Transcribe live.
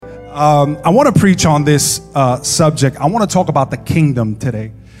I want to preach on this subject. I want to talk about the kingdom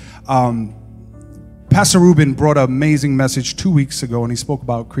today. Pastor Ruben brought an amazing message 2 weeks ago, and he spoke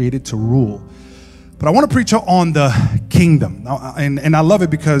about created to rule. But I want to preach on the kingdom. And I love it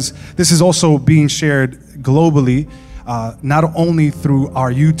because this is also being shared globally, not only through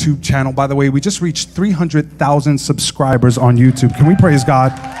our YouTube channel. By the way, we just reached 300,000 subscribers on YouTube. Can we praise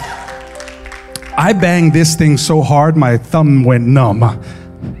God? I banged this thing so hard, my thumb went numb.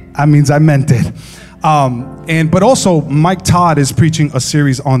 That means I meant it. But also Mike Todd is preaching a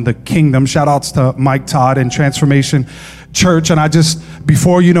series on the kingdom. Shout outs to Mike Todd and Transformation Church. And I just,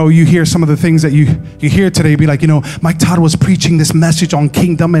 before you hear some of the things that you hear today, be like, Mike Todd was preaching this message on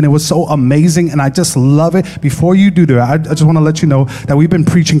kingdom and it was so amazing and I just love it. Before you do that, I just want to let you know that we've been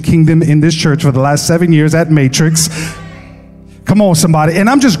preaching kingdom in this church for the last 7 years at Matrix. Come on, somebody. And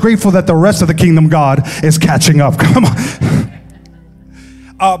I'm just grateful that the rest of the kingdom God is catching up. Come on.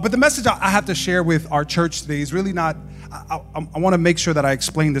 But the message I have to share with our church today is really not, I want to make sure that I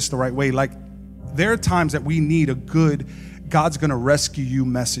explain this the right way. Like, there are times that we need a good, God's going to rescue you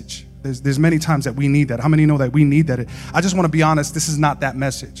message. There's many times that we need that. How many know that we need that? I just want to be honest, this is not that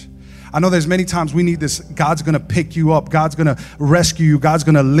message. I know there's many times we need this, God's going to pick you up. God's going to rescue you. God's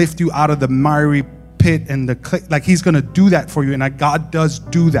going to lift you out of the miry pit and like he's going to do that for you. And God does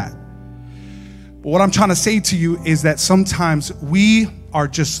do that. But what I'm trying to say to you is that sometimes we are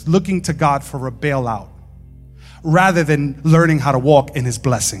just looking to God for a bailout rather than learning how to walk in his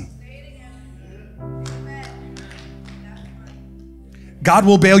blessing. God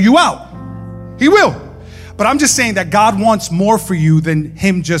will bail you out. He will. But I'm just saying that God wants more for you than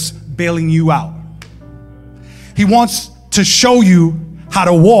him just bailing you out. He wants to show you how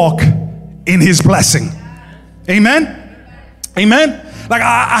to walk in his blessing. Amen? Amen? Like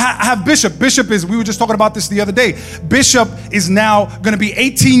I have Bishop. Bishop is, we were just talking about this the other day. Bishop is now going to be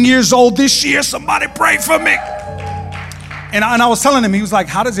 18 years old this year. Somebody pray for me. And I was telling him, he was like,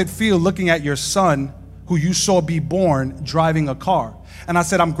 how does it feel looking at your son who you saw be born driving a car? And I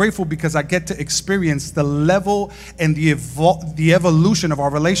said, I'm grateful because I get to experience the level and the evolution of our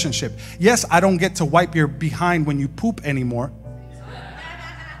relationship. Yes, I don't get to wipe your behind when you poop anymore.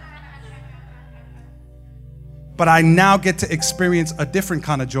 But I now get to experience a different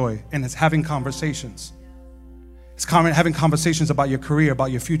kind of joy, and it's having conversations. It's having conversations about your career,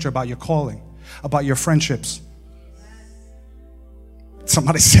 about your future, about your calling, about your friendships.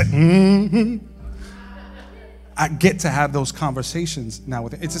 Somebody said, mm-hmm. I get to have those conversations now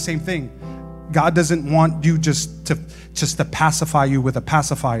with it. It's the same thing. God doesn't want you just to pacify you with a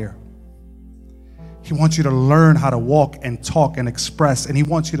pacifier. He wants you to learn how to walk and talk and express, and he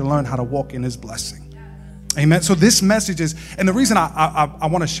wants you to learn how to walk in his blessing. Amen. So this message is, and the reason I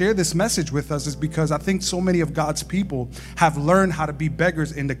want to share this message with us is because I think so many of God's people have learned how to be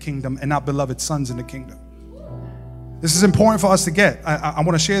beggars in the kingdom and not beloved sons in the kingdom. This is important for us to get. I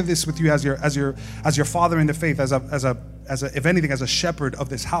want to share this with you as your father in the faith, as if anything, as a shepherd of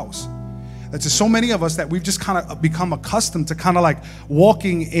this house. There's just so many of us that we've just kind of become accustomed to kind of like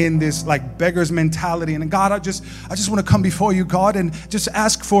walking in this like beggar's mentality. And God, I just want to come before you, God, and just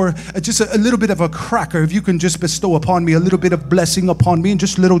ask for just a little bit of a cracker. If you can just bestow upon me a little bit of blessing upon me and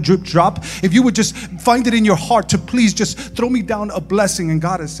just a little drip drop. If you would just find it in your heart to please just throw me down a blessing. And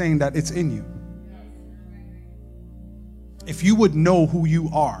God is saying that it's in you. If you would know who you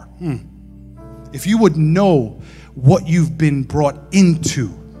are, if you would know what you've been brought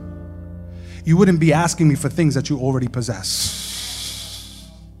into, you wouldn't be asking me for things that you already possess.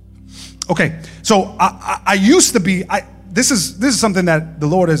 Okay, so I used to be, this is something that the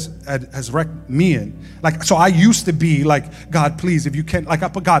Lord has wrecked me in. Like, so I used to be like, God, please, if you can, like,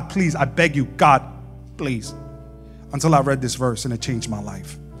 God, please, I beg you, God, please. Until I read this verse and it changed my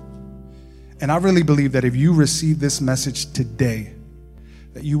life. And I really believe that if you receive this message today,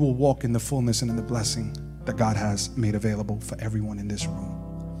 that you will walk in the fullness and in the blessing that God has made available for everyone in this room.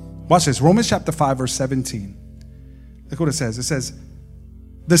 Watch this, Romans chapter 5, verse 17. Look what it says. It says,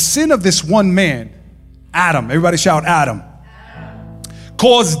 the sin of this one man, Adam, everybody shout Adam,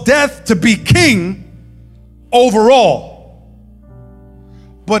 caused death to be king over all.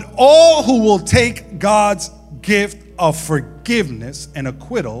 But all who will take God's gift of forgiveness and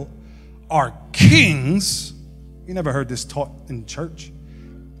acquittal are kings. You never heard this taught in church.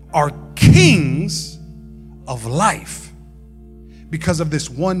 Are kings of life. Because of this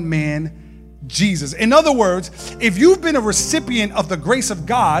one man, Jesus. In other words, if you've been a recipient of the grace of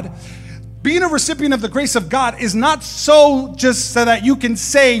God, being a recipient of the grace of God is not so just so that you can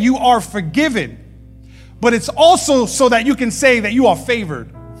say you are forgiven, but it's also so that you can say that you are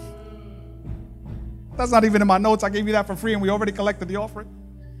favored. That's not even in my notes. I gave you that for free and we already collected the offering.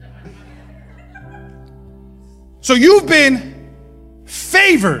 So you've been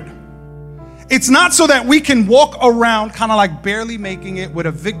favored. It's not so that we can walk around kind of like barely making it with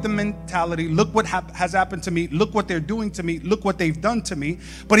a victim mentality. Look what has happened to me. Look what they're doing to me. Look what they've done to me.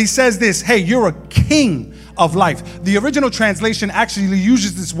 But he says this, hey, you're a king of life. The original translation actually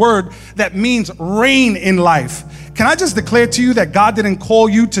uses this word that means reign in life. Can I just declare to you that God didn't call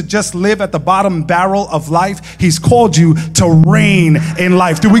you to just live at the bottom barrel of life? He's called you to reign in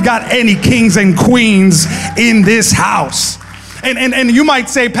life. Do we got any kings and queens in this house? And you might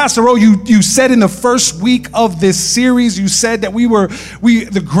say, Pastor O, you said in the first week of this series, you said that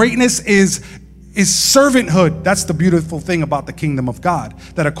the greatness is servanthood. That's the beautiful thing about the kingdom of God.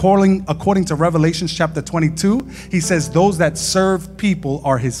 That according to Revelation chapter 22, he says those that serve people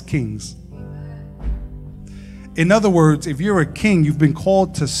are his kings. In other words, if you're a king, you've been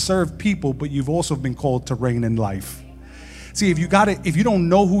called to serve people, but you've also been called to reign in life. See, if you don't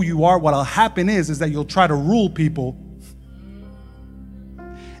know who you are, what'll happen is that you'll try to rule people,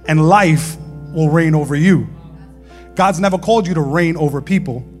 and life will reign over you. God's never called you to reign over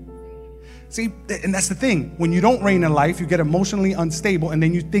people. See, and that's the thing. When you don't reign in life, you get emotionally unstable, and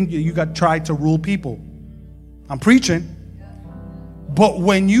then you think you got tried to rule people. I'm preaching. But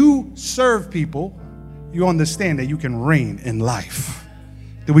when you serve people, you understand that you can reign in life.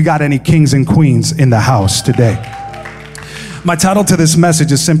 Do we got any kings and queens in the house today? My title to this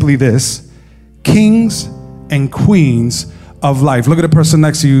message is simply this: Kings and Queens of Life. Look at the person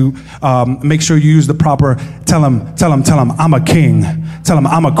next to you. Make sure you use the proper, tell him, I'm a king. Tell him,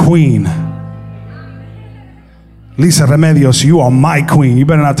 I'm a queen. Lisa Remedios, you are my queen. You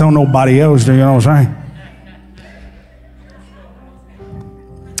better not tell nobody else, you know what I'm saying?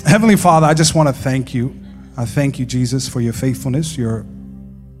 Heavenly Father, I just want to thank you. I thank you, Jesus, for your faithfulness, your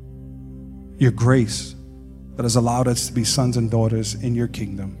grace that has allowed us to be sons and daughters in your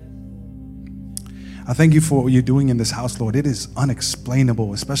kingdom. I thank you for what you're doing in this house, Lord. It is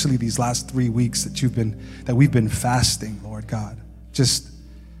unexplainable, especially these last 3 weeks that we've been fasting, Lord God.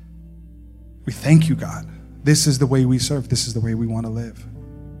 We thank you, God. This is the way we serve. This is the way we want to live.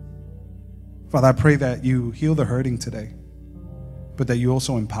 Father, I pray that you heal the hurting today, but that you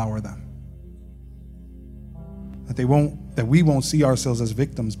also empower them. That we won't see ourselves as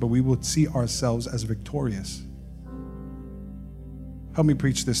victims, but we will see ourselves as victorious. Help me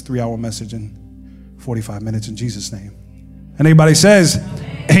preach this 3-hour message in 45 minutes in Jesus' name. And everybody says,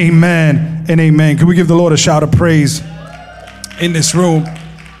 amen and amen. Can we give the Lord a shout of praise in this room?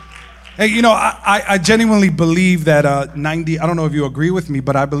 Hey, you know, I genuinely believe that I don't know if you agree with me,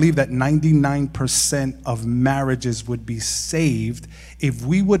 but I believe that 99% of marriages would be saved if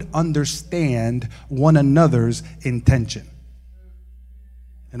we would understand one another's intention.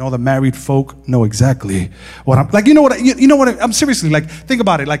 And all the married folk know exactly what I'm like. You know what? I'm seriously like, think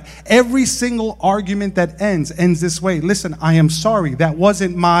about it. Like every single argument that ends this way. Listen, I am sorry. That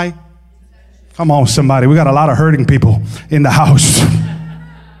wasn't my. Come on, somebody. We got a lot of hurting people in the house.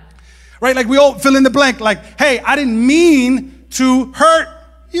 Right? Like we all fill in the blank. Like, hey, I didn't mean to hurt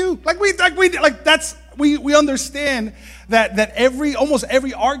you. We understand that almost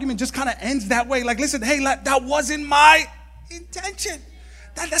every argument just kind of ends that way. Like, listen, hey, that wasn't my intention.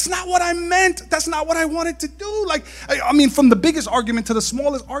 That's not what I meant. That's not what I wanted to do. Like, I mean, from the biggest argument to the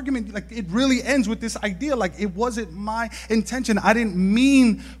smallest argument, like it really ends with this idea, like it wasn't my intention. I didn't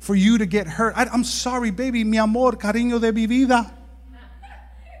mean for you to get hurt. I'm sorry, baby, mi amor, cariño de mi vida.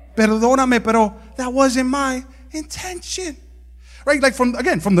 Perdóname, pero that wasn't my intention. Right? Like from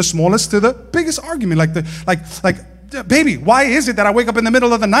the smallest to the biggest argument. Like, baby, why is it that I wake up in the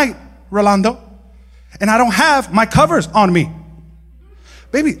middle of the night, Rolando, and I don't have my covers on me?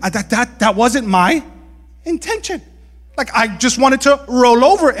 Baby, that wasn't my intention. Like I just wanted to roll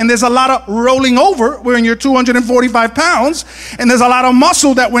over, and there's a lot of rolling over when you're 245 pounds, and there's a lot of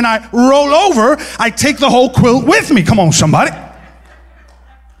muscle that when I roll over, I take the whole quilt with me. Come on, somebody.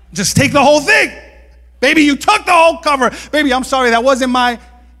 Just take the whole thing. Baby, you took the whole cover. Baby, I'm sorry, that wasn't my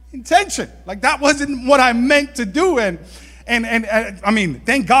intention. Like that wasn't what I meant to do. And I mean,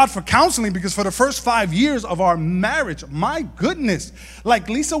 thank God for counseling, because for the first 5 years of our marriage, my goodness, like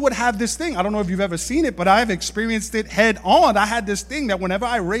Lisa would have this thing. I don't know if you've ever seen it, but I've experienced it head on. I had this thing that whenever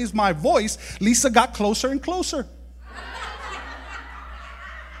I raised my voice, Lisa got closer and closer.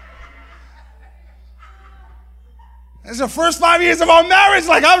 It's the first 5 years of our marriage.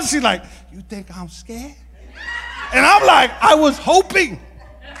 Like, she's like, you think I'm scared? And I'm like, I was hoping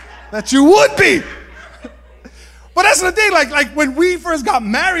that you would be. But that's the thing, like when we first got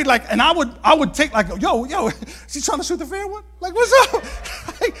married, like, and I would take like, yo, she's trying to shoot the fair one? Like, what's up?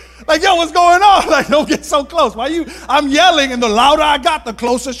 Like, yo, what's going on? Like, don't get so close. Why you? I'm yelling, and the louder I got, the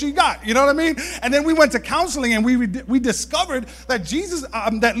closer she got. You know what I mean? And then we went to counseling, and we discovered that Jesus,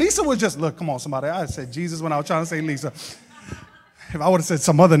 that Lisa was just, look, come on, somebody. I said Jesus when I was trying to say Lisa. If I would have said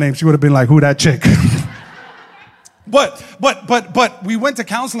some other name, she would have been like, who that chick? But we went to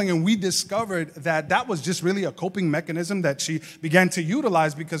counseling, and we discovered that that was just really a coping mechanism that she began to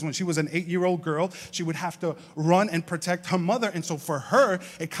utilize, because when she was an 8-year-old girl, she would have to run and protect her mother. And so for her,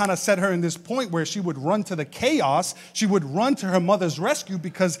 it kind of set her in this point where she would run to the chaos. She would run to her mother's rescue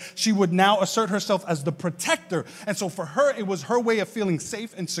because she would now assert herself as the protector. And so for her, it was her way of feeling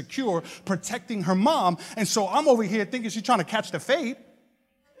safe and secure, protecting her mom. And so I'm over here thinking she's trying to catch the fade.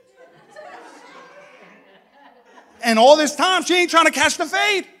 And all this time, she ain't trying to catch the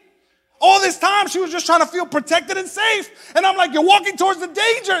fade. All this time, she was just trying to feel protected and safe. And I'm like, you're walking towards the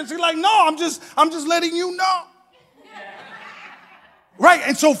danger. And she's like, no, I'm just letting you know. Right?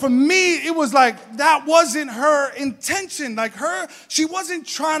 And so for me, it was like, that wasn't her intention. Like she wasn't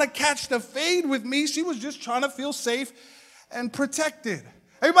trying to catch the fade with me. She was just trying to feel safe and protected.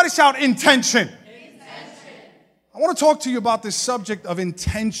 Everybody shout intention. I want to talk to you about this subject of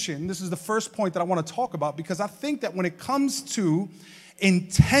intention. This is the first point that I want to talk about, because I think that when it comes to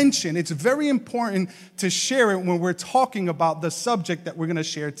intention, it's very important to share it when we're talking about the subject that we're going to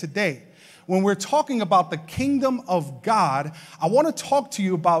share today. When we're talking about the kingdom of God, I want to talk to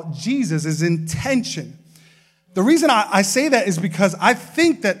you about Jesus' intention. The reason I say that is because I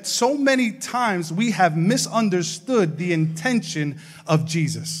think that so many times we have misunderstood the intention of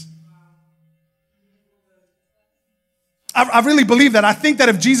Jesus. I really believe that. I think that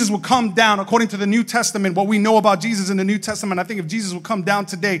if Jesus would come down, according to the New Testament, what we know about Jesus in the New Testament, I think if Jesus would come down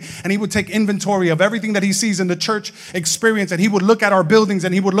today and he would take inventory of everything that he sees in the church experience, and he would look at our buildings,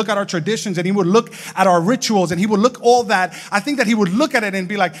 and he would look at our traditions, and he would look at our rituals, and he would look all that, I think that he would look at it and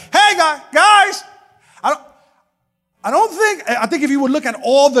be like, hey guys, I think if he would look at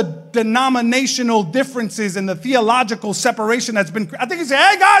all the denominational differences and the theological separation that's been, I think he'd say,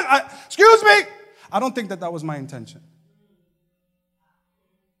 hey guys, excuse me. I don't think that was my intention.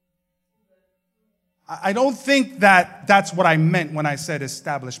 I don't think that that's what I meant when I said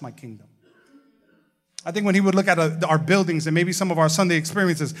establish my kingdom. I think when he would look at our buildings and maybe some of our Sunday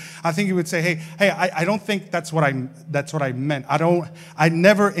experiences, I think he would say, hey, I don't think that's what I meant. I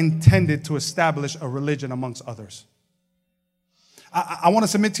never intended to establish a religion amongst others. I want to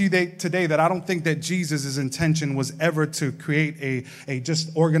submit to you today that I don't think that Jesus' intention was ever to create a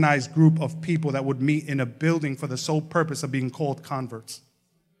just organized group of people that would meet in a building for the sole purpose of being called converts.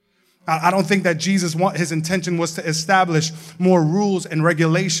 I don't think that his intention was to establish more rules and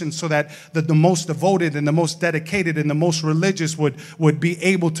regulations so that the most devoted and the most dedicated and the most religious would be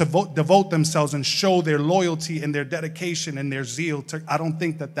able to devote themselves and show their loyalty and their dedication and their zeal. I don't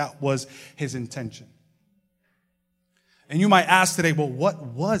think that was his intention. And you might ask today, well, what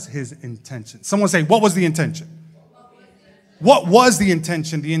was his intention? Someone say, what was the intention? What was the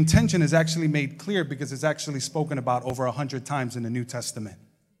intention? The intention is actually made clear because it's actually spoken about over 100 times in the New Testament.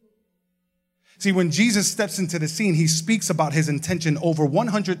 See, when Jesus steps into the scene, he speaks about his intention over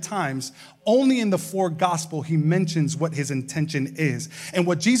 100 times. Only in the 4 Gospels, he mentions what his intention is. And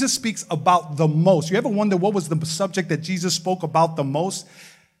what Jesus speaks about the most. You ever wonder what was the subject that Jesus spoke about the most?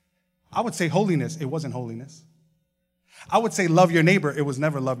 I would say holiness. It wasn't holiness. I would say love your neighbor. It was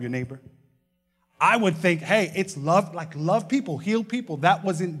never love your neighbor. I would think, hey, it's love, like love people, heal people. That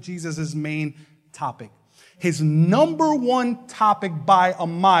wasn't Jesus' main topic. His number one topic by a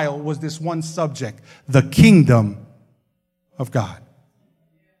mile was this one subject, the kingdom of God.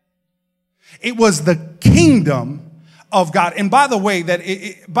 It was the kingdom of God. And by the way,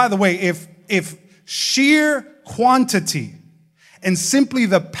 if sheer quantity and simply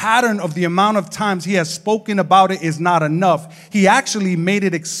the pattern of the amount of times he has spoken about it is not enough, he actually made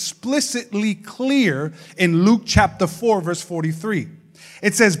it explicitly clear in Luke chapter 4, verse 43.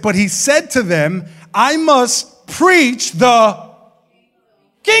 It says, but he said to them, I must preach the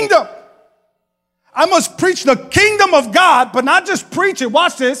kingdom. I must preach the kingdom of God, but not just preach it.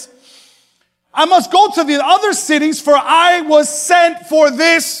 Watch this. I must go to the other cities, for I was sent for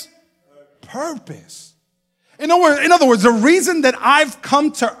this purpose. In other words, the reason that I've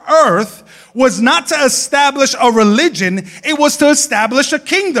come to earth was not to establish a religion, it was to establish a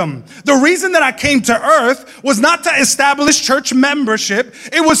kingdom. The reason that I came to earth was not to establish church membership,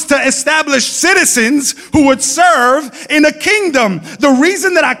 it was to establish citizens who would serve in a kingdom. The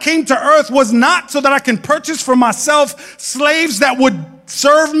reason that I came to earth was not so that I can purchase for myself slaves that would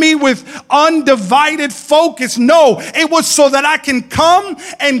serve me with undivided focus. No, it was so that I can come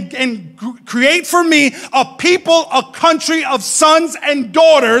and create for me a people, a country of sons and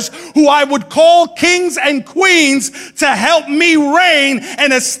daughters who I would call kings and queens to help me reign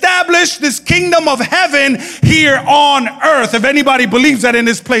and establish this kingdom of heaven here on earth. If anybody believes that in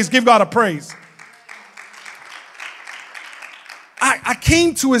this place, give God a praise. I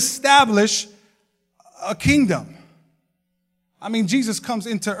came to establish a kingdom. I mean, Jesus comes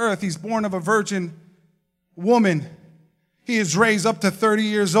into earth. He's born of a virgin woman. He is raised up to 30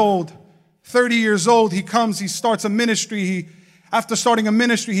 years old. 30 years old, he comes, he starts a ministry. After starting a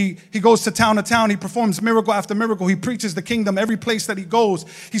ministry, he goes to town. He performs miracle after miracle. He preaches the kingdom every place that he goes.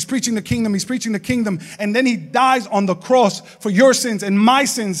 He's preaching the kingdom. And then he dies on the cross for your sins and my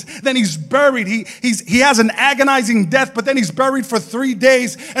sins. Then he's buried. He has an agonizing death, but then he's buried for 3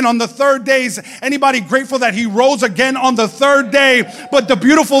 days. And on the third day, anybody grateful that he rose again on the third day? But the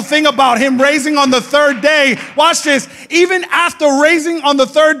beautiful thing about him raising on the third day, watch this, even after raising on the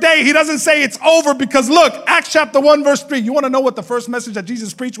third day, he doesn't say it's over, because look, Acts chapter 1, verse 3. You want to know what the first message that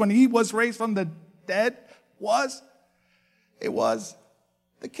Jesus preached when he was raised from the dead was? It was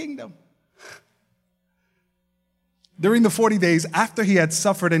the kingdom. During the 40 days after he had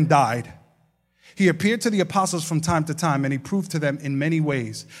suffered and died, he appeared to the apostles from time to time, and he proved to them in many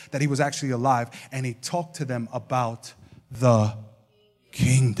ways that he was actually alive, and he talked to them about the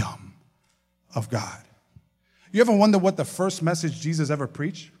kingdom of God. You ever wonder what the first message Jesus ever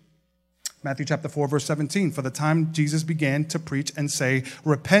preached? Matthew chapter 4, verse 17. For the time Jesus began to preach and say,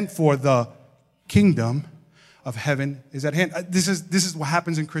 repent, for the kingdom of heaven is at hand. This is what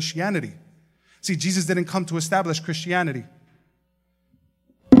happens in Christianity. See, Jesus didn't come to establish Christianity.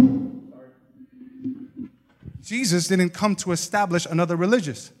 Jesus didn't come to establish another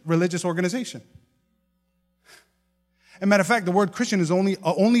religious organization. As a matter of fact, the word Christian is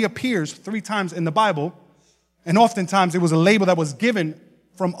only appears 3 times in the Bible, and oftentimes it was a label that was given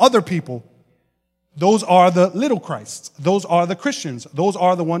from other people. Those are the little Christs. Those are the Christians. Those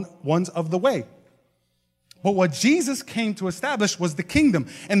are the ones of the way. But what Jesus came to establish was the kingdom.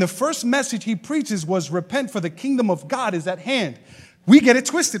 And the first message he preaches was, repent, for the kingdom of God is at hand. We get it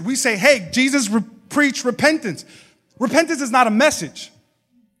twisted. We say, hey, Jesus preached repentance. Repentance is not a message.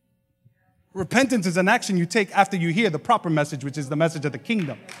 Repentance is an action you take after you hear the proper message, which is the message of the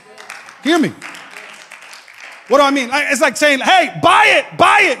kingdom. Hear me. What do I mean? It's like saying, hey, buy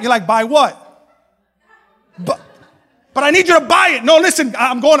it. You're like, buy what? But I need you to buy it. No, listen,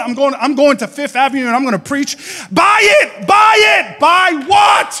 I'm going to Fifth Avenue and I'm going to preach. Buy it. Buy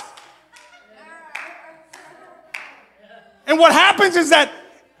what? And what happens is that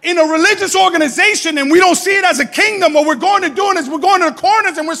in a religious organization, and we don't see it as a kingdom, what we're going to do is we're going to the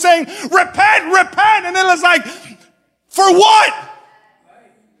corners and we're saying, repent. And then it's like, for what?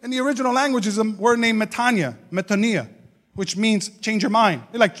 In the original language is a word named metanoia, which means change your mind.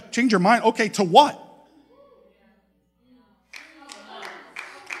 You're like, change your mind? Okay, to what?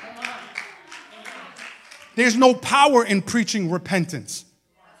 There's no power in preaching repentance,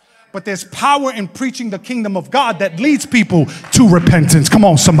 but there's power in preaching the kingdom of God that leads people to repentance. Come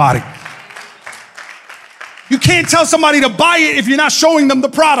on, somebody. You can't tell somebody to buy it if you're not showing them the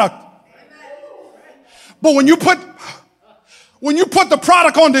product. But when you put the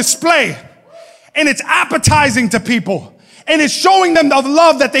product on display and it's appetizing to people and it's showing them the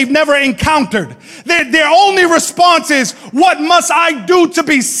love that they've never encountered, their only response is, what must I do to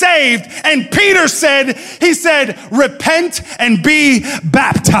be saved? And Peter said, repent and be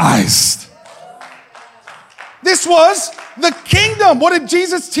baptized. This was the kingdom. What did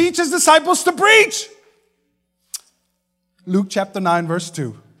Jesus teach his disciples to preach? Luke chapter 9, verse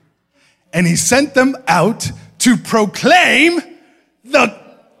 2. And he sent them out to proclaim the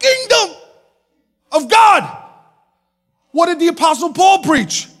kingdom of God. What did the Apostle Paul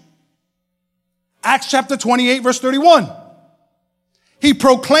preach? Acts chapter 28, verse 31. He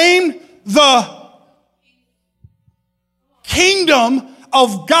proclaimed the kingdom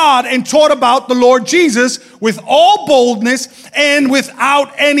of God and taught about the Lord Jesus with all boldness and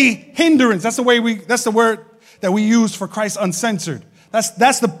without any hindrance. That's the word that we use for Christ uncensored.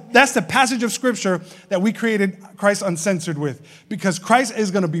 That's the passage of scripture that we created Christ uncensored with, because Christ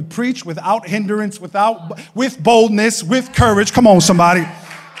is going to be preached without hindrance, with boldness, with courage. Come on, somebody.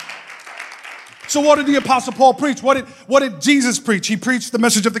 So what did the Apostle Paul preach? What did Jesus preach? He preached the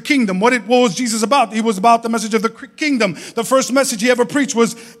message of the kingdom. What was Jesus about? He was about the message of the kingdom. The first message he ever preached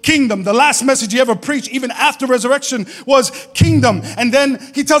was kingdom. The last message he ever preached, even after resurrection, was kingdom. And then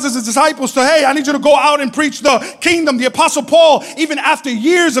he tells his disciples hey, I need you to go out and preach the kingdom. The Apostle Paul, even after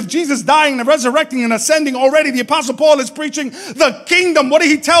years of Jesus dying and resurrecting and ascending already, the Apostle Paul is preaching the kingdom. What did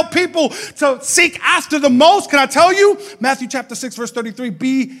he tell people to seek after the most? Can I tell you? Matthew chapter 6, verse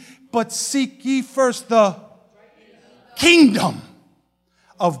 33, but seek ye first the kingdom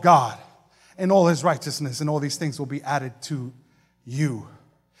of God and all his righteousness, and all these things will be added to you.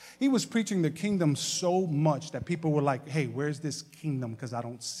 He was preaching the kingdom so much that people were like, hey, where's this kingdom? Because I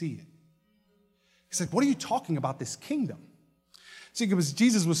don't see it. He's like, what are you talking about, this kingdom? See, because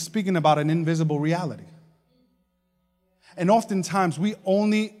Jesus was speaking about an invisible reality. And oftentimes we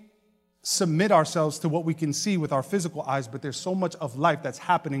only submit ourselves to what we can see with our physical eyes, but there's so much of life that's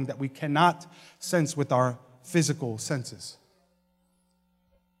happening that we cannot sense with our physical senses.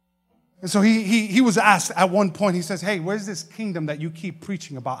 And so he was asked at one point, he says, hey, where's this kingdom that you keep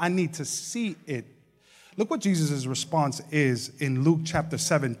preaching about? I need to see it. Look what Jesus' response is in Luke chapter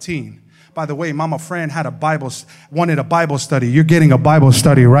 17. By the way, Mama Fran wanted a Bible study. You're getting a Bible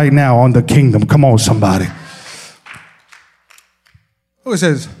study right now on the kingdom. Come on, somebody. It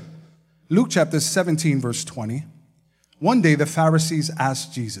says, Luke chapter 17, verse 20. One day the Pharisees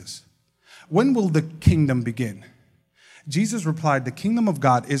asked Jesus, when will the kingdom begin? Jesus replied, the kingdom of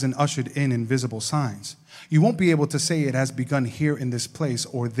God isn't ushered in visible signs. You won't be able to say it has begun here in this place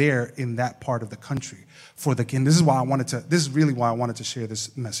or there in that part of the country. For the king, this is really why I wanted to share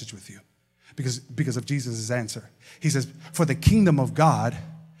this message with you. Because of Jesus' answer. He says, for the kingdom of God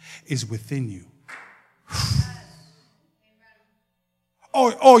is within you.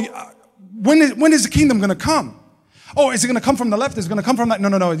 When is the kingdom going to come? Oh, is it going to come from the left? Is it going to come from that? No.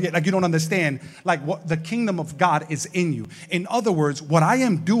 Like, you don't understand. Like, what the kingdom of God is in you. In other words, what I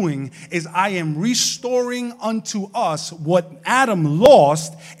am doing is I am restoring unto us what Adam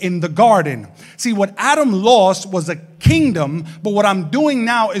lost in the garden. See, what Adam lost was a kingdom, but what I'm doing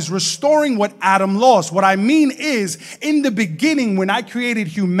now is restoring what Adam lost. What I mean is, in the beginning, when I created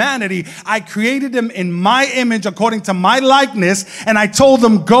humanity, I created them in my image according to my likeness, and I told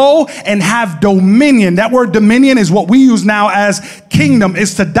them, go and have dominion. That word dominion is what we use now as kingdom,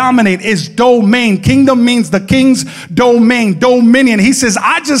 is to dominate, is domain. Kingdom means the king's domain, dominion. He says,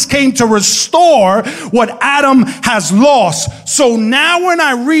 I just came to restore what Adam has lost. So now when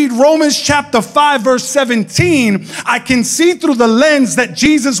I read Romans chapter 5, verse 17, I can see through the lens that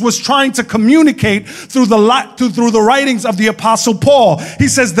Jesus was trying to communicate through the writings of the Apostle Paul. He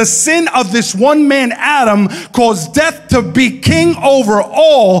says, the sin of this one man, Adam, caused death to be king over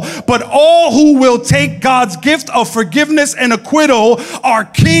all, but all who will take God's gift of forgiveness and acquittal are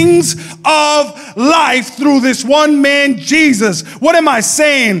kings of life through this one man, Jesus. What am I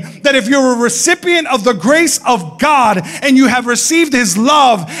saying? That if you're a recipient of the grace of God and you have received his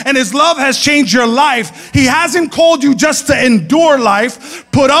love and his love has changed your life, he hasn't called you just to endure life,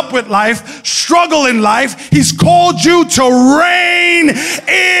 put up with life, struggle in life. He's called you to reign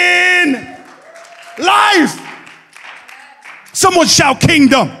in life. Someone shout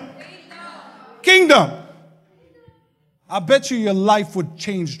kingdom. Kingdom. I bet you your life would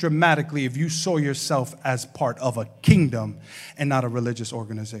change dramatically if you saw yourself as part of a kingdom and not a religious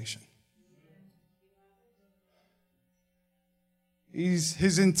organization.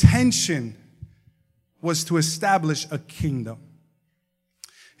 His intention was to establish a kingdom.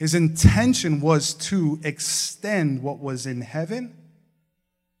 His intention was to extend what was in heaven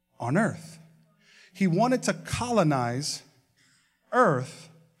on earth. He wanted to colonize earth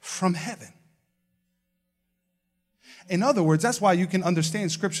from heaven. In other words, that's why you can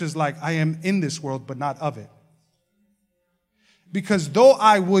understand scriptures like, I am in this world, but not of it. Because though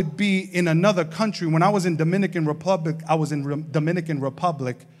I would be in another country, when I was in Dominican Republic, I was in Dominican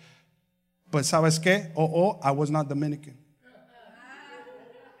Republic, but ¿sabes qué? I was not Dominican.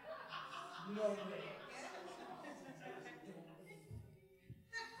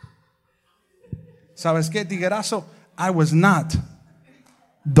 ¿Sabes qué, tiguerazo? I was not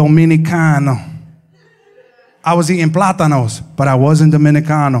Dominicano. I was eating plátanos, but I wasn't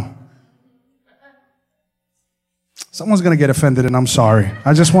Dominicano. Someone's going to get offended, and I'm sorry.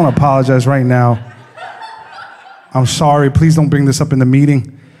 I just want to apologize right now. I'm sorry. Please don't bring this up in the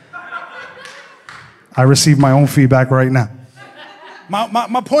meeting. I receive my own feedback right now.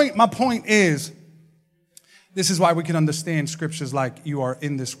 My point is, this is why we can understand scriptures like you are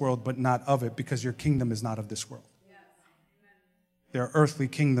in this world, but not of it, because your kingdom is not of this world. There are earthly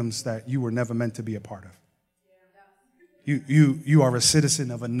kingdoms that you were never meant to be a part of. You are a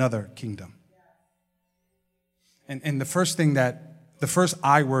citizen of another kingdom. And the first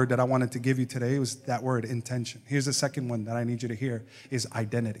I word that I wanted to give you today was that word, intention. Here's the second one that I need you to hear is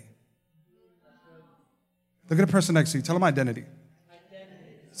identity. Look at the person next to you. Tell them identity.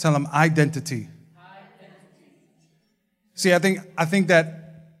 Tell them identity. See, I think that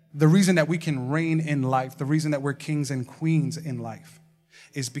the reason that we can reign in life, the reason that we're kings and queens in life,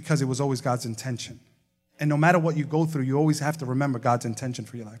 is because it was always God's intention. And no matter what you go through, you always have to remember God's intention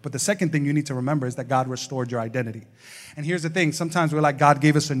for your life. But the second thing you need to remember is that God restored your identity. And here's the thing. Sometimes we're like, God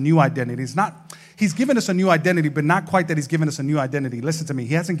gave us a new identity. He's given us a new identity, but not quite that he's given us a new identity. Listen to me.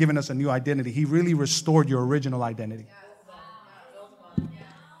 He hasn't given us a new identity. He really restored your original identity.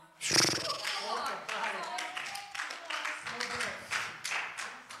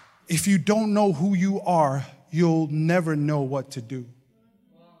 If you don't know who you are, you'll never know what to do.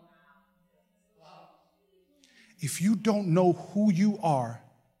 If you don't know who you are,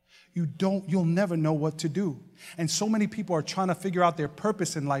 you'll never know what to do. And so many people are trying to figure out their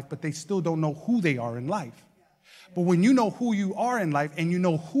purpose in life, but they still don't know who they are in life. But when you know who you are in life and you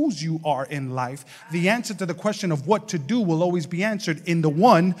know whose you are in life, the answer to the question of what to do will always be answered in the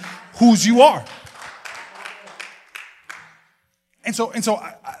one whose you are. And so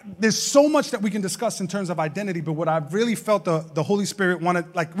there's so much that we can discuss in terms of identity, but what I've really felt the Holy Spirit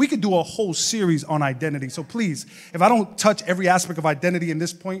wanted, like we could do a whole series on identity. So please, if I don't touch every aspect of identity in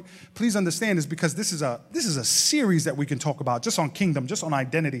this point, please understand this because this is a series that we can talk about just on kingdom, just on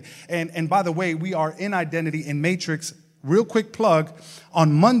identity. And by the way, we are in Identity in Matrix. Real quick plug,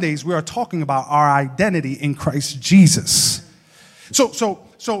 on Mondays, we are talking about our identity in Christ Jesus.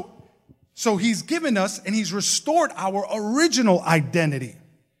 So he's given us and he's restored our original identity.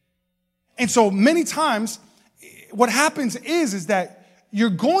 And so many times what happens is that you're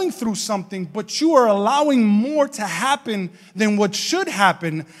going through something, but you are allowing more to happen than what should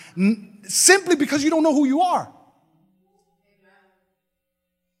happen simply because you don't know who you are.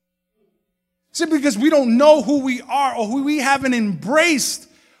 Simply because we don't know who we are or who we haven't embraced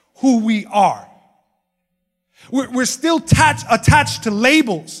who we are. We're still attached to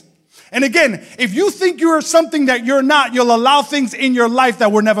labels. And again, if you think you are something that you're not, you'll allow things in your life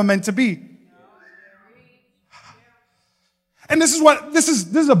that were never meant to be. And this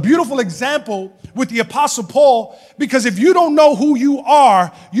is a beautiful example with the Apostle Paul, because if you don't know who you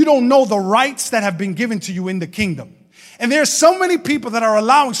are, you don't know the rights that have been given to you in the kingdom. And there's so many people that are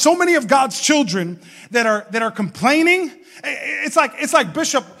allowing, so many of God's children that are complaining. It's like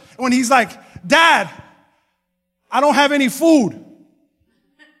Bishop when he's like, Dad, I don't have any food.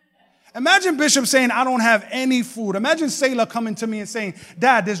 Imagine Bishop saying, I don't have any food. Imagine Sailor coming to me and saying,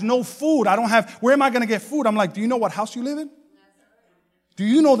 Dad, there's no food. Where am I going to get food? I'm like, do you know what house you live in? Do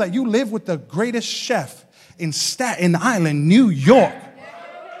you know that you live with the greatest chef in Staten Island, New York,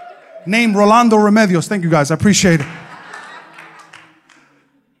 named Rolando Remedios? Thank you guys. I appreciate it.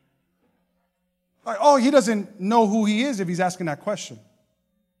 Like, oh, he doesn't know who he is if he's asking that question.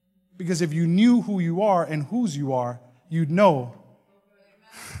 Because if you knew who you are and whose you are, you'd know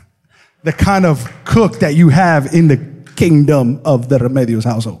the kind of cook that you have in the kingdom of the Remedios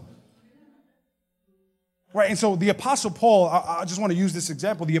household. Right, and so the Apostle Paul, I just want to use this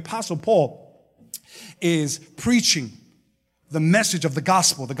example. The Apostle Paul is preaching the message of the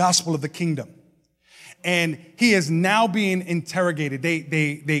gospel of the kingdom. And he is now being interrogated.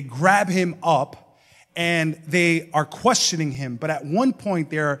 They grab him up and they are questioning him. But at one point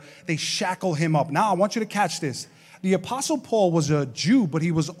they shackle him up. Now I want you to catch this. The Apostle Paul was a Jew, but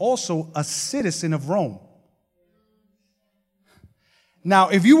he was also a citizen of Rome. Now,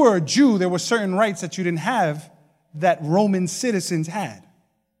 if you were a Jew, there were certain rights that you didn't have that Roman citizens had.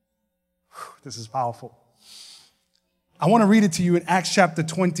 This is powerful. I want to read it to you in Acts chapter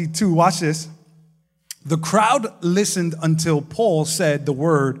 22. Watch this. The crowd listened until Paul said the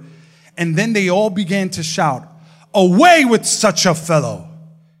word, and then they all began to shout, "Away with such a fellow!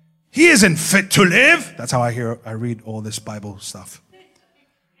 He isn't fit to live." That's how I read all this Bible stuff.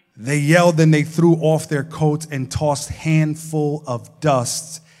 They yelled and they threw off their coats and tossed handful of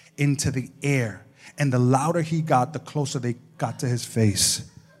dust into the air. And the louder he got, the closer they got to his face.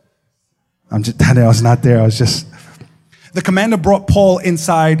 I was not there. The commander brought Paul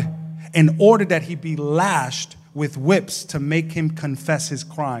inside and ordered that he be lashed with whips to make him confess his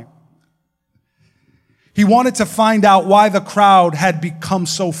crime. He wanted to find out why the crowd had become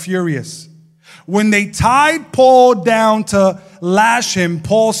so furious. When they tied Paul down to lash him,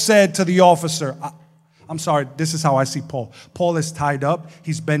 Paul said to the officer, I'm sorry, this is how I see Paul. Paul is tied up.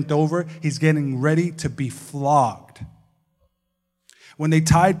 He's bent over. He's getting ready to be flogged. When they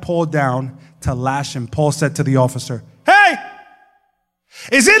tied Paul down to lash him, Paul said to the officer, "Hey,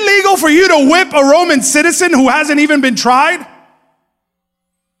 Is it legal for you to whip a Roman citizen who hasn't even been tried?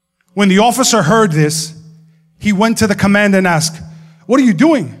 When the officer heard this, he went to the commander and asked, what are you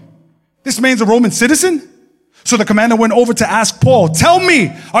doing? This man's a Roman citizen? So the commander went over to ask Paul, tell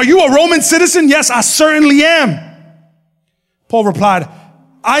me, are you a Roman citizen? Yes, I certainly am. Paul replied,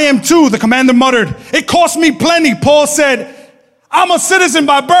 I am too. The commander muttered, it cost me plenty. Paul said, I'm a citizen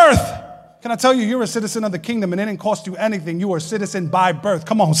by birth. Can I tell you, you're a citizen of the kingdom and it didn't cost you anything. You are a citizen by birth.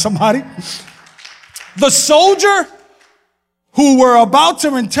 Come on, somebody. The soldier who were about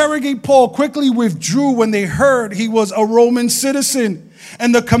to interrogate Paul quickly withdrew when they heard he was a Roman citizen.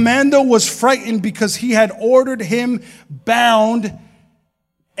 And the commander was frightened because he had ordered him bound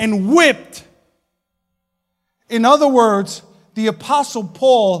and whipped. In other words, the apostle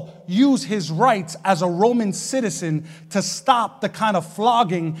Paul used his rights as a Roman citizen to stop the kind of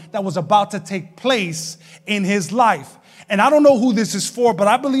flogging that was about to take place in his life. And I don't know who this is for, but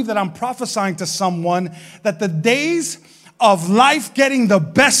I believe that I'm prophesying to someone that the days of life getting the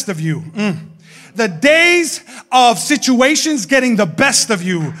best of you, the days of situations getting the best of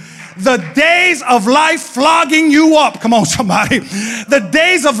you, the days of life flogging you up, come on somebody, the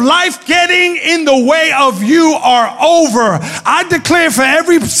days of life getting in the way of you are over. I declare for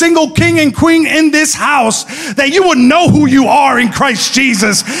every single king and queen in this house that you would know who you are in Christ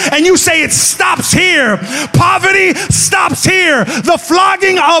Jesus. And you say it stops here. Poverty stops here. The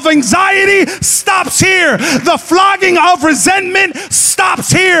flogging of anxiety stops here. The flogging of resentment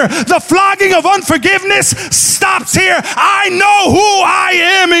stops here. The flogging of unforgiveness stops here. I know who I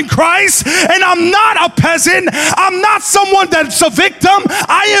am in Christ. And I'm not a peasant. I'm not someone that's a victim.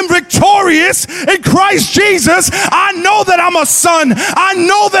 I am victorious in Christ Jesus. I know that I'm a son. I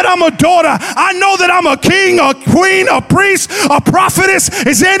know that I'm a daughter. I know that I'm a king, a queen, a priest, a prophetess.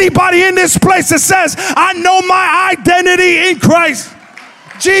 Is anybody in this place that says, I know my identity in Christ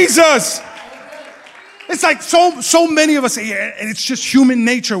Jesus? It's like so many of us, and it's just human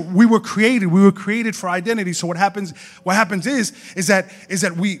nature. We were created for identity. So what happens is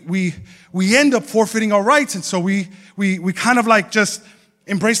that we end up forfeiting our rights, and so we kind of like just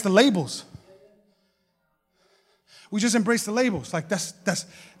embrace the labels. We just embrace the labels. Like that's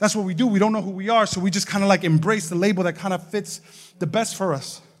what we do. We don't know who we are, so we just kind of like embrace the label that kind of fits the best for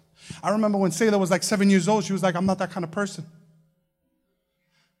us. I remember when Selah was like 7 years old, she was like, I'm not that kind of person.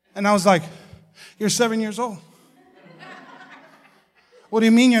 And I was like, you're 7 years old. What do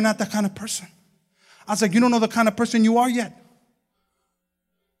you mean you're not that kind of person? I was like, you don't know the kind of person you are yet.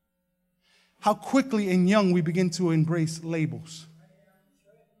 How quickly and young we begin to embrace labels.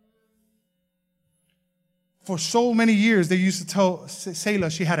 For so many years, they used to tell Selah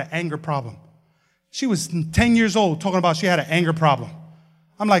she had an anger problem. She was 10 years old talking about she had an anger problem.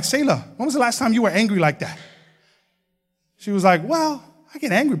 I'm like, Selah, when was the last time you were angry like that? She was like, well, I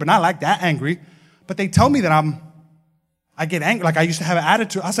get angry, but not like that angry. But they tell me that I get angry, like I used to have an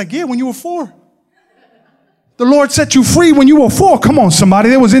attitude. I was like, yeah, when you were 4. The Lord set you free when you were 4. Come on, somebody.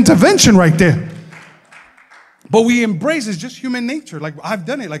 There was intervention right there. But we embrace, it's just human nature. Like I've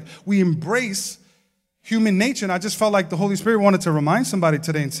done it. Like we embrace human nature. And I just felt like the Holy Spirit wanted to remind somebody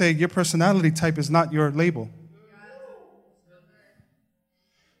today and say, your personality type is not your label.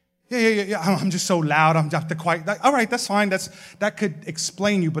 Yeah. I'm just so loud. I'm just quiet. All right, that's fine. That could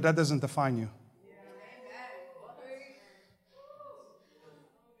explain you, but that doesn't define you.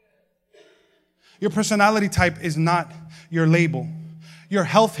 Your personality type is not your label. Your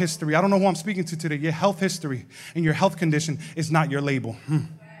health history, I don't know who I'm speaking to today. Your health history and your health condition is not your label.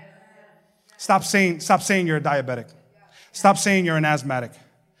 Stop saying you're a diabetic. Stop saying you're an asthmatic.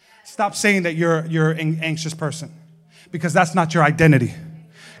 Stop saying that you're an anxious person, because that's not your identity.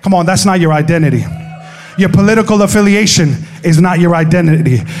 Come on, that's not your identity. Your political affiliation is not your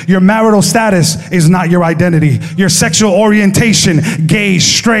identity. Your marital status is not your identity. Your sexual orientation, gay,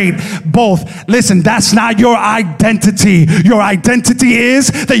 straight, both. Listen, that's not your identity. Your identity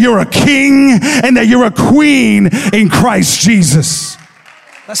is that you're a king and that you're a queen in Christ Jesus.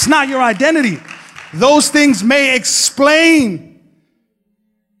 That's not your identity. Those things may explain.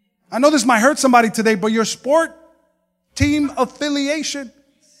 I know this might hurt somebody today, but your sport team affiliation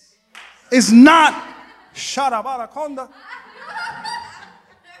is not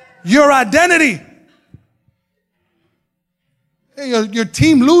your identity. Your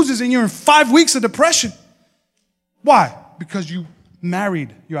team loses and you're in 5 weeks of depression. Why? Because you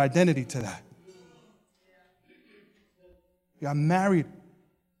married your identity to that. You're married.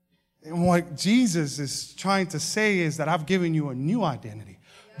 And what Jesus is trying to say is that I've given you a new identity.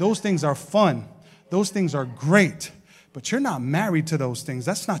 Those things are fun. Those things are great. But you're not married to those things.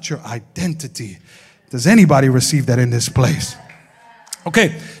 That's not your identity. Does anybody receive that in this place? Okay,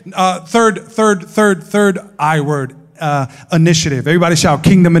 third I word, initiative. Everybody shout,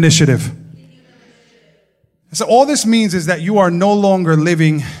 kingdom initiative. So all this means is that you are no longer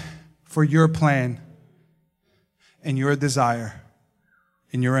living for your plan and your desire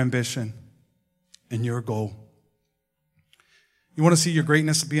and your ambition and your goal. You want to see your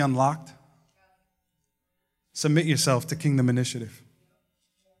greatness be unlocked? Submit yourself to kingdom initiative.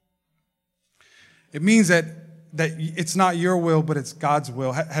 It means that it's not your will, but it's God's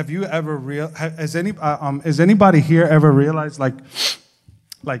will. Have you ever has anybody here ever realized like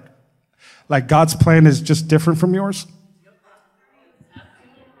God's plan is just different from yours?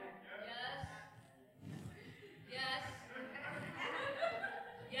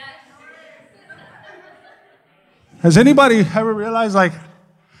 Has anybody ever realized like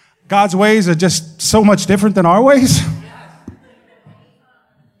God's ways are just so much different than our ways?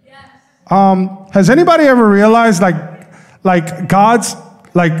 Has anybody ever realized like God's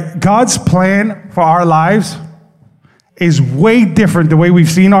plan for our lives is way different the way we've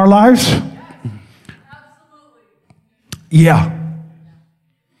seen our lives? Yeah.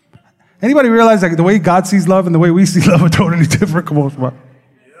 Anybody realize like the way God sees love and the way we see love are totally different? Come on.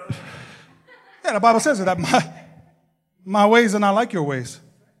 Yeah, the Bible says that my ways are not like your ways.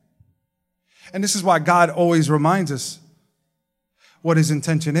 And this is why God always reminds us what his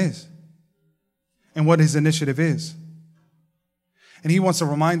intention is and what his initiative is. And he wants to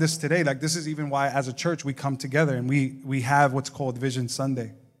remind us today, like this is even why as a church we come together and we have what's called Vision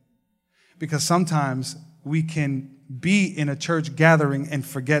Sunday. Because sometimes we can be in a church gathering and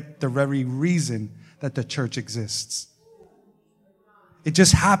forget the very reason that the church exists. It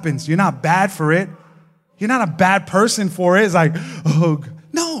just happens. You're not bad for it. You're not a bad person for it. It's like, oh,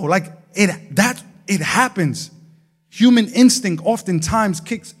 no, like it happens. Human instinct oftentimes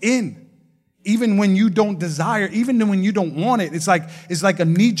kicks in. Even when you don't desire, even when you don't want it, it's like a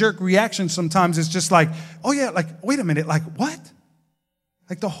knee-jerk reaction sometimes. It's just like, oh yeah, like, wait a minute, like what?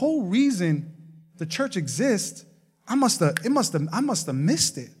 Like the whole reason the church exists, I must have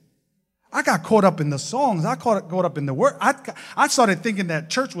missed it. I got caught up in the songs. I got caught up in the word. I started thinking that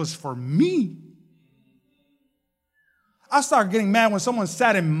church was for me. I started getting mad when someone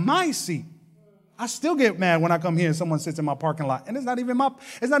sat in my seat. I still get mad when I come here and someone sits in my parking lot. And it's not even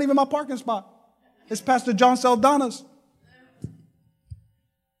my parking spot. It's Pastor John Saldana's.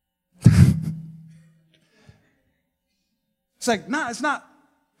 It's like, nah, it's not.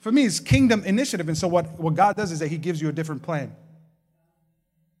 For me, it's kingdom initiative. And so what God does is that he gives you a different plan.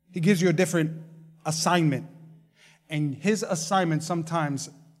 He gives you a different assignment. And his assignment sometimes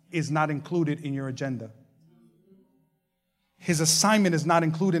is not included in your agenda. His assignment is not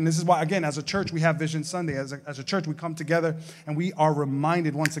included. And this is why, again, as a church, we have Vision Sunday. As a church, we come together and we are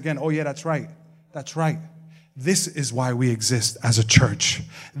reminded once again, oh yeah, that's right. That's right. This is why we exist as a church.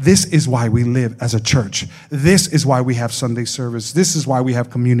 This is why we live as a church. This is why we have Sunday service. This is why we have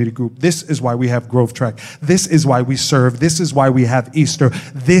community group. This is why we have Growth Track. This is why we serve. This is why we have Easter.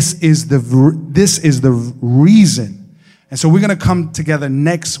 This is the reason. And so we're going to come together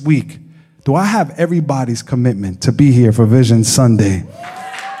next week. Do I have everybody's commitment to be here for Vision Sunday?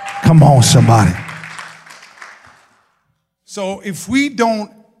 Come on, somebody. So if we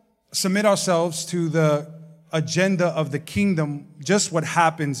don't submit ourselves to the agenda of the kingdom, just what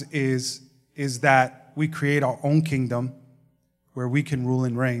happens is that we create our own kingdom where we can rule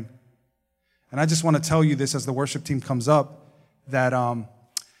and reign. And I just want to tell you this as the worship team comes up, that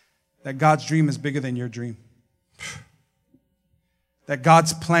God's dream is bigger than your dream. That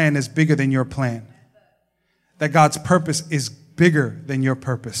God's plan is bigger than your plan. That God's purpose is bigger than your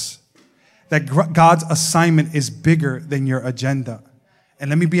purpose. That God's assignment is bigger than your agenda. And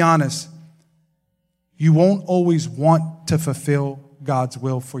let me be honest, you won't always want to fulfill God's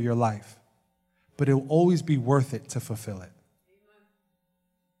will for your life, but it will always be worth it to fulfill it.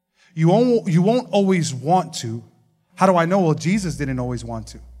 You won't always want to. How do I know? Well, Jesus didn't always want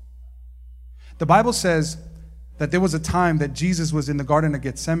to. The Bible says that there was a time that Jesus was in the Garden of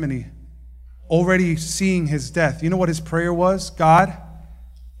Gethsemane, already seeing his death. You know what his prayer was? God,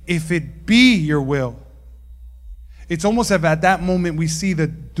 if it be your will. It's almost as at that moment we see the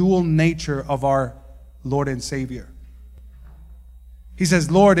dual nature of our Lord and Savior. He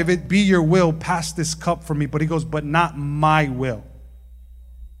says, Lord, if it be your will, pass this cup from me. But he goes, but not my will.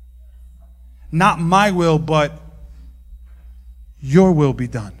 Not my will, but your will be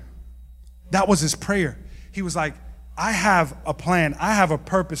done. That was his prayer. He was like, I have a plan, I have a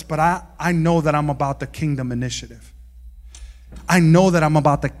purpose, but I know that I'm about the kingdom initiative. I know that I'm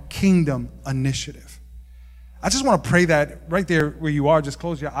about the kingdom initiative. I just want to pray that right there where you are, just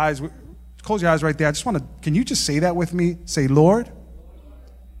close your eyes. Close your eyes right there. Can you just say that with me? Say, Lord,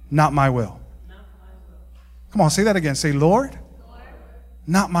 not my will. Come on, say that again. Say, Lord,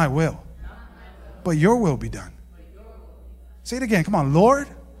 not my will, but your will be done. Say it again. Come on, Lord.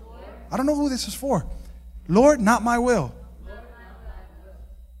 I don't know who this is for. Lord, not my will.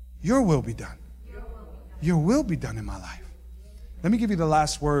 Your will be done. Your will be done in my life. Let me give you the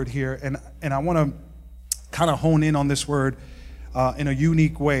last word here, and I want to kind of hone in on this word in a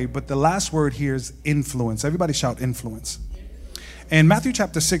unique way. But the last word here is influence. Everybody shout influence. In Matthew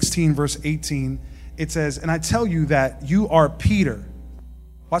chapter 16, verse 18, it says, and I tell you that you are Peter.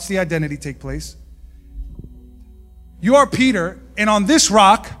 Watch the identity take place. You are Peter, and on this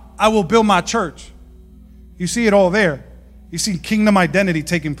rock I will build my church. You see it all there. You see kingdom identity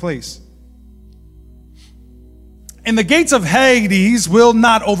taking place. And the gates of Hades will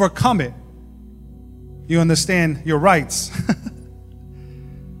not overcome it. You understand your rights.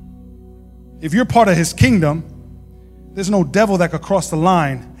 If you're part of his kingdom, there's no devil that could cross the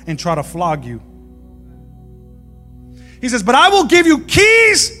line and try to flog you. He says, but I will give you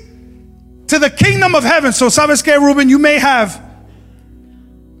keys to the kingdom of heaven. So, ¿sabes qué, Ruben? You may have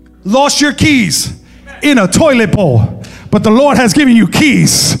lost your keys in a toilet bowl, but the Lord has given you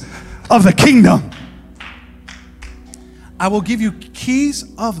keys of the kingdom. I will give you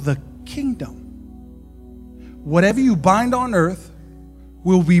keys of the kingdom. Whatever you bind on earth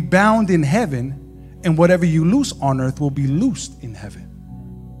will be bound in heaven, and whatever you loose on earth will be loosed in heaven.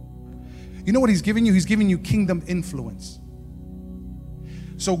 You know what he's giving you? He's giving you kingdom influence.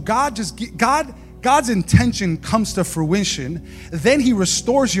 So God's intention comes to fruition, then he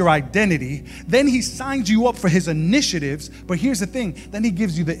restores your identity, then he signs you up for his initiatives, but here's the thing, then he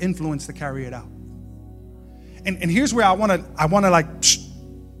gives you the influence to carry it out. And here's where I want to like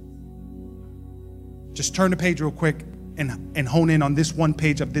just turn the page real quick and hone in on this one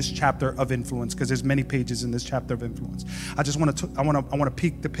page of this chapter of influence, because there's many pages in this chapter of influence. I just want to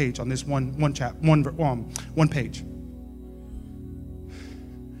peek the page on this one page.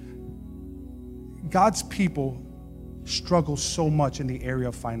 God's people struggle so much in the area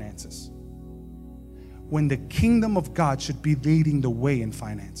of finances, when the kingdom of God should be leading the way in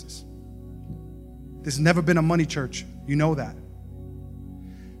finances. There's never been a money church, you know that.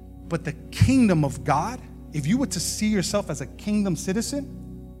 But the kingdom of God, if you were to see yourself as a kingdom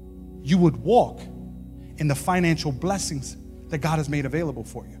citizen, you would walk in the financial blessings that God has made available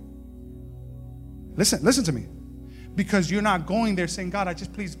for you. Listen to me. Because you're not going there saying, God, I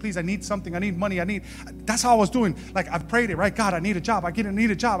just please, I need something, I need money, that's how I was doing. Like, I've prayed it, right? God, I need a job, I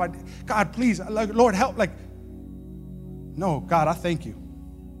need a job. God, please, Lord, help. Like, no, God, I thank you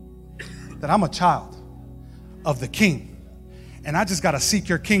that I'm a child of the King, and I just got to seek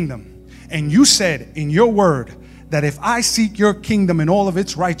your kingdom. And you said in your word that if I seek your kingdom in all of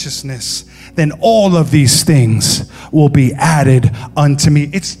its righteousness, then all of these things will be added unto me.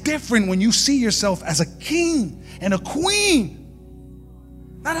 It's different when you see yourself as a king and a queen,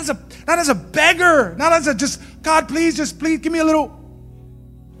 not as a beggar, not as a just, God, please give me a little.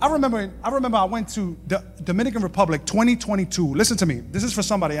 I remember I went to the Dominican Republic 2022. Listen to me. This is for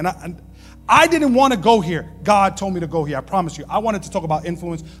somebody. And I didn't want to go here. God told me to go here. I promise you. I wanted to talk about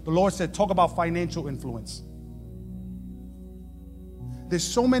influence. The Lord said, talk about financial influence. There's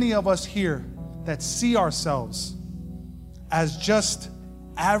so many of us here that see ourselves as just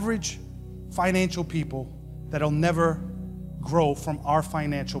average financial people that'll never grow from our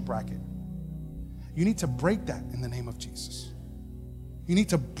financial bracket. You need to break that in the name of Jesus. You need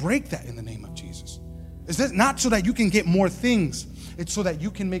to break that in the name of Jesus. It's not so that you can get more things. It's so that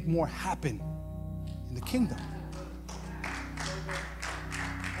you can make more happen in the kingdom.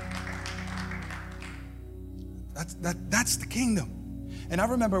 That's the kingdom. And I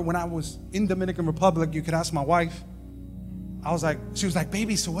remember when I was in Dominican Republic, you could ask my wife. She was like,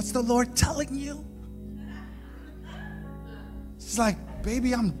 baby, so what's the Lord telling you? She's like,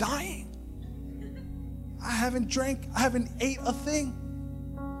 baby, I'm dying. I haven't drank, I haven't ate a thing.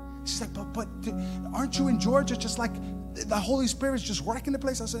 She's like, but aren't you in Georgia just like the Holy Spirit's just working the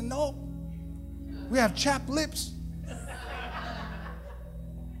place? I said, no, we have chapped lips.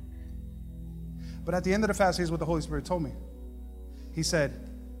 But at the end of the fast, here's what the Holy Spirit told me. He said,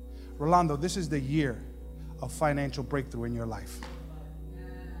 Rolando, this is the year of financial breakthrough in your life.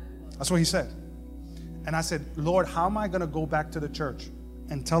 That's what he said. And I said, Lord, how am I going to go back to the church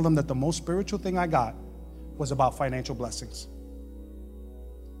and tell them that the most spiritual thing I got was about financial blessings?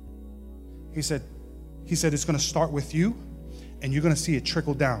 He said, it's going to start with you, and you're going to see it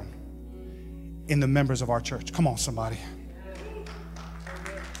trickle down in the members of our church. Come on, somebody.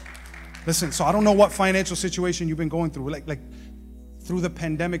 Listen, so I don't know what financial situation you've been going through. Like through the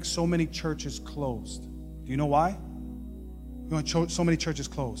pandemic, so many churches closed. Do you know why? You know, so many churches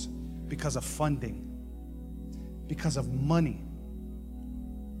close because of funding, because of money.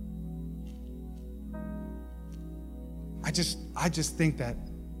 I just think that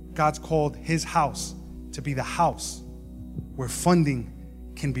God's called his house to be the house where funding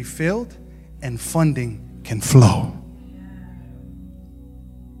can be filled and funding can flow.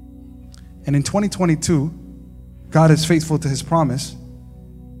 And in 2022, God is faithful to his promise.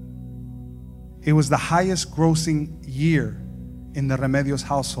 It was the highest grossing year in the Remedios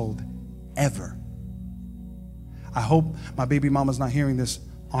household ever. I hope my baby mama's not hearing this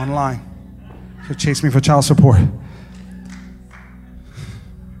online. She'll chase me for child support.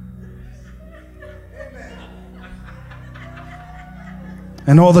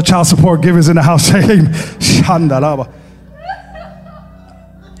 And all the child support givers in the house say, Shandaraba.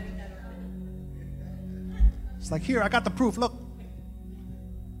 It's like, here, I got the proof, look.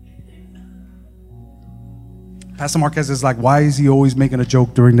 Pastor Marquez is like, why is he always making a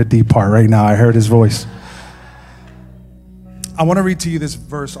joke during the deep part right now? I heard his voice. I want to read to you this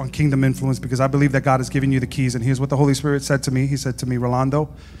verse on kingdom influence because I believe that God has given you the keys. And here's what the Holy Spirit said to me. He said to me, Rolando,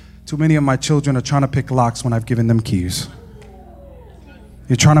 too many of my children are trying to pick locks when I've given them keys.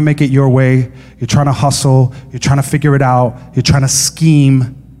 You're trying to make it your way. You're trying to hustle. You're trying to figure it out. You're trying to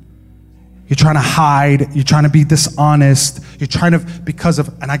scheme. You're trying to hide. You're trying to be dishonest. You're trying to, because of,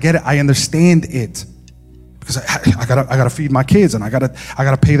 and I get it. I understand it. Because I gotta feed my kids and I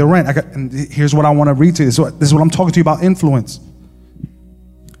gotta pay the rent. And here's what I want to read to you. This is what I'm talking to you about, influence.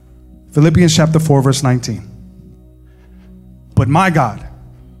 Philippians chapter 4, verse 19. But my God,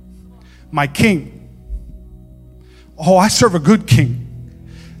 my King, oh, I serve a good King.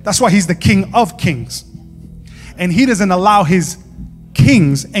 That's why he's the King of kings. And he doesn't allow his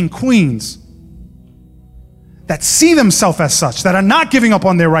kings and queens that see themselves as such, that are not giving up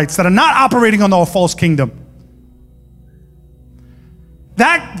on their rights, that are not operating on a false kingdom.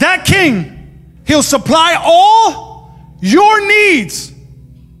 That king, he'll supply all your needs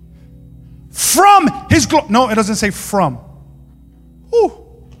from his glory. No, it doesn't say from. Ooh.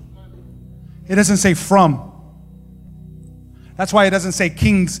 It doesn't say from. That's why it doesn't say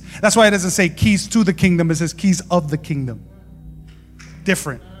kings. That's why it doesn't say keys to the kingdom. It says keys of the kingdom.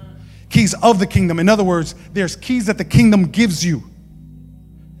 Different. Keys of the kingdom. In other words, there's keys that the kingdom gives you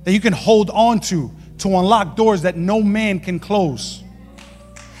that you can hold on to unlock doors that no man can close.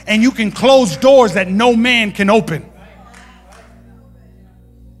 And you can close doors that no man can open.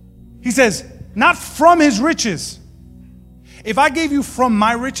 He says, not from his riches. If I gave you from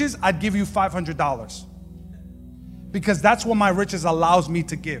my riches, I'd give you $500. Because that's what my riches allows me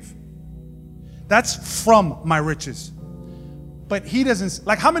to give. That's from my riches. But he doesn't,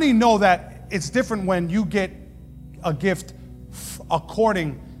 like, how many know that it's different when you get a gift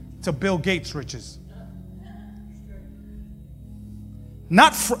according to Bill Gates' riches?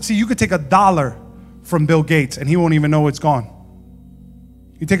 Not, see, you could take $1 from Bill Gates and he won't even know it's gone.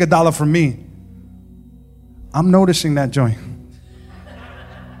 You take $1 from me, I'm noticing that joint.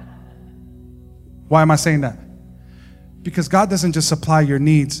 Why am I saying that? Because God doesn't just supply your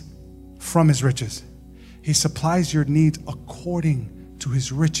needs from his riches. He supplies your needs according to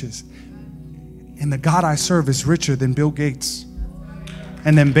his riches. And the God I serve is richer than Bill Gates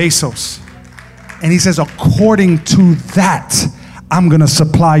and then Bezos. And he says, according to that, I'm going to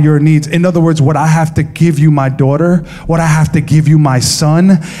supply your needs. In other words, what I have to give you, my daughter, what I have to give you, my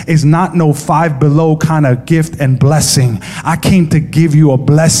son, is not no Five Below kind of gift and blessing. I came to give you a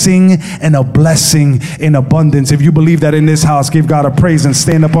blessing and a blessing in abundance. If you believe that in this house, give God a praise and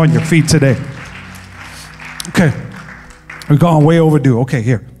stand up on your feet today. Okay. We're going way overdue. Okay,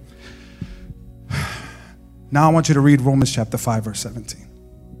 here. Now I want you to read Romans chapter 5, verse 17.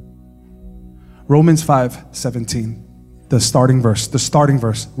 Romans 5, 17. The starting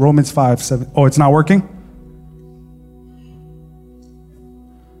verse, Romans 5, 7. Oh, it's not working?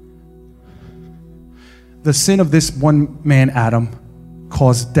 The sin of this one man, Adam,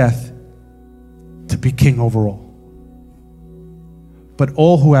 caused death to be king over all. But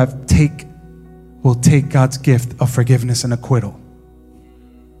all who will take God's gift of forgiveness and acquittal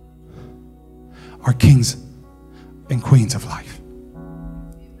are kings and queens of life.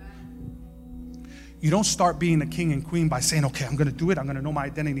 You don't start being a king and queen by saying, okay, I'm going to do it. I'm going to know my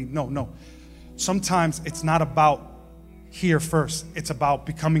identity. No. Sometimes it's not about here first. It's about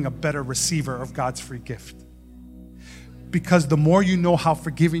becoming a better receiver of God's free gift. Because the more you know how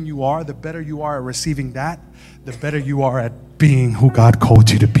forgiving you are, the better you are at receiving that, the better you are at being who God called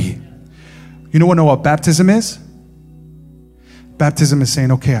you to be. You know what baptism is? Baptism is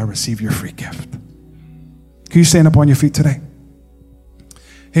saying, okay, I receive your free gift. Can you stand up on your feet today?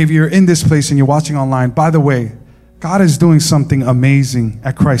 Hey, if you're in this place and you're watching online, by the way, God is doing something amazing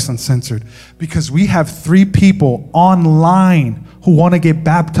at Christ Uncensored because we have 3 people online who want to get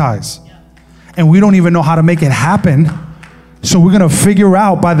baptized. And we don't even know how to make it happen. So we're going to figure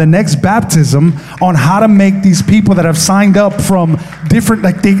out by the next baptism on how to make these people that have signed up from different,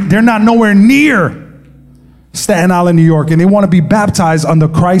 like they're not nowhere near Staten Island, New York, and they want to be baptized on the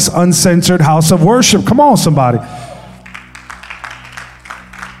Christ Uncensored House of Worship. Come on, somebody.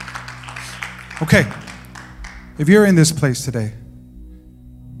 Okay. If you're in this place today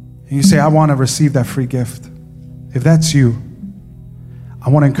and you say, I want to receive that free gift, if that's you, I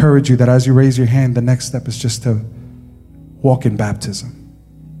want to encourage you that as you raise your hand, the next step is just to walk in baptism.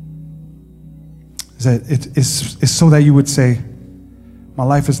 It's so that you would say, my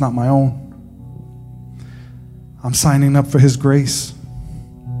life is not my own. I'm signing up for His grace.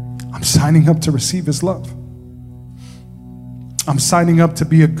 I'm signing up to receive His love. I'm signing up to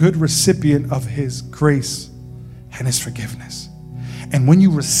be a good recipient of His grace and His forgiveness. And when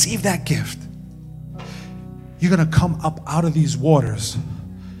you receive that gift, you're going to come up out of these waters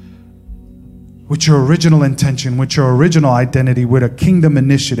with your original intention, with your original identity, with a kingdom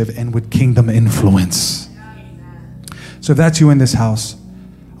initiative, and with kingdom influence. So if that's you in this house,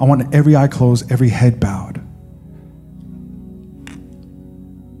 I want every eye closed, every head bowed.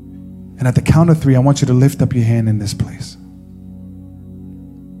 And at the count of 3, I want you to lift up your hand in this place.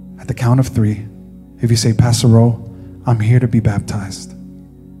 At the count of 3, if you say, Pastor Rowe, I'm here to be baptized.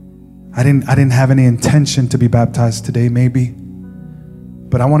 I didn't have any intention to be baptized today, maybe.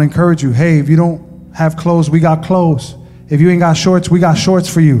 But I want to encourage you, hey, if you don't have clothes, we got clothes. If you ain't got shorts, we got shorts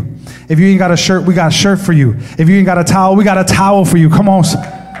for you. If you ain't got a shirt, we got a shirt for you. If you ain't got a towel, we got a towel for you. Come on.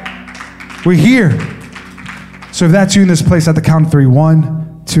 We're here. So if that's you in this place, at the count of 3,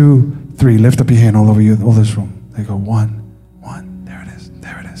 1, 2, 3. Lift up your hand all over you, all this room. They go 1. There it is.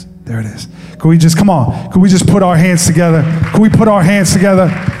 There it is. There it is. Can we just, come on. Can we just put our hands together? Can we put our hands together?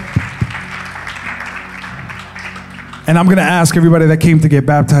 And I'm going to ask everybody that came to get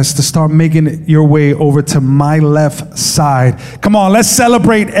baptized to start making your way over to my left side. Come on, let's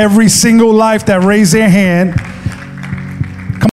celebrate every single life that raised their hand.